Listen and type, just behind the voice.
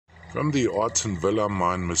From the Art and Villa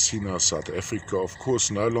mine, Messina, South Africa, of course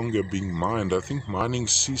no longer being mined. I think mining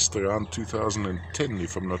ceased around 2010,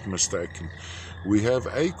 if I'm not mistaken. We have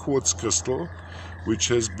a quartz crystal which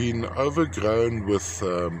has been overgrown with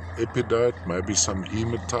epidite, maybe some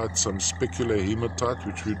hematite, some specular hematite,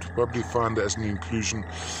 which we'd probably find as an inclusion.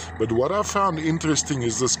 But what I found interesting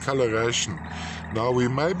is this coloration. Now we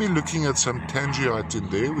may be looking at some tangite in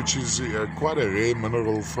there, which is quite a rare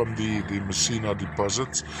mineral from the Messina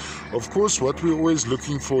deposits. Of course, what we're always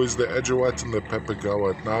looking for is the adjuvite and the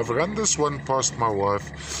papagoite. Now I've run this one past my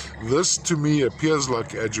wife. This to me appears like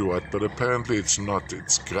adjuvite, but apparently it's not.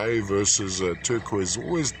 It's grey versus turquoise.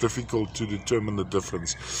 Always difficult to determine the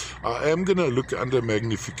difference. I am going to look under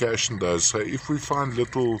magnification though, so if we find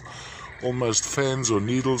little almost fans or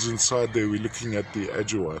needles inside there, we're looking at the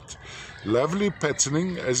adjuvite. Lovely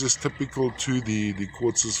patterning, as is typical to the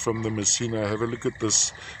quartzes from the Messina. Have a look at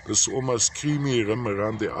this almost creamy rim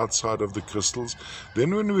around the outside of the crystals.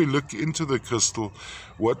 Then when we look into the crystal,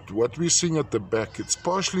 what we're seeing at the back, it's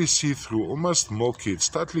partially see-through, almost milky. It's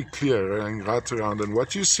totally clear running right around, and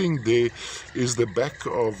what you're seeing there is the back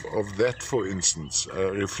of that, for instance,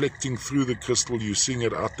 reflecting through the crystal. You're seeing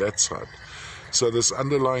it out that side. So this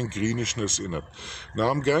underlying greenishness in it. Now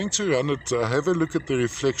I'm going to run it, have a look at the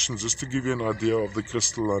reflections just to give you an idea of the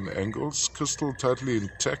crystal on angles. Crystal totally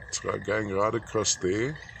intact, going right across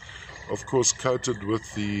there. Of course coated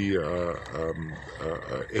with the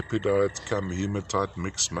epidite cum hematite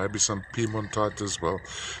mix, maybe some piemontite as well.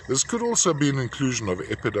 This could also be an inclusion of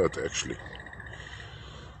epidite actually.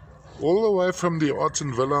 All the way from the Art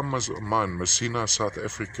and Villa mine, Messina, South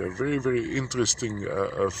Africa. Very, very interesting,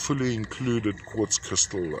 fully included quartz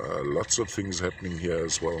crystal. Lots of things happening here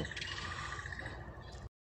as well.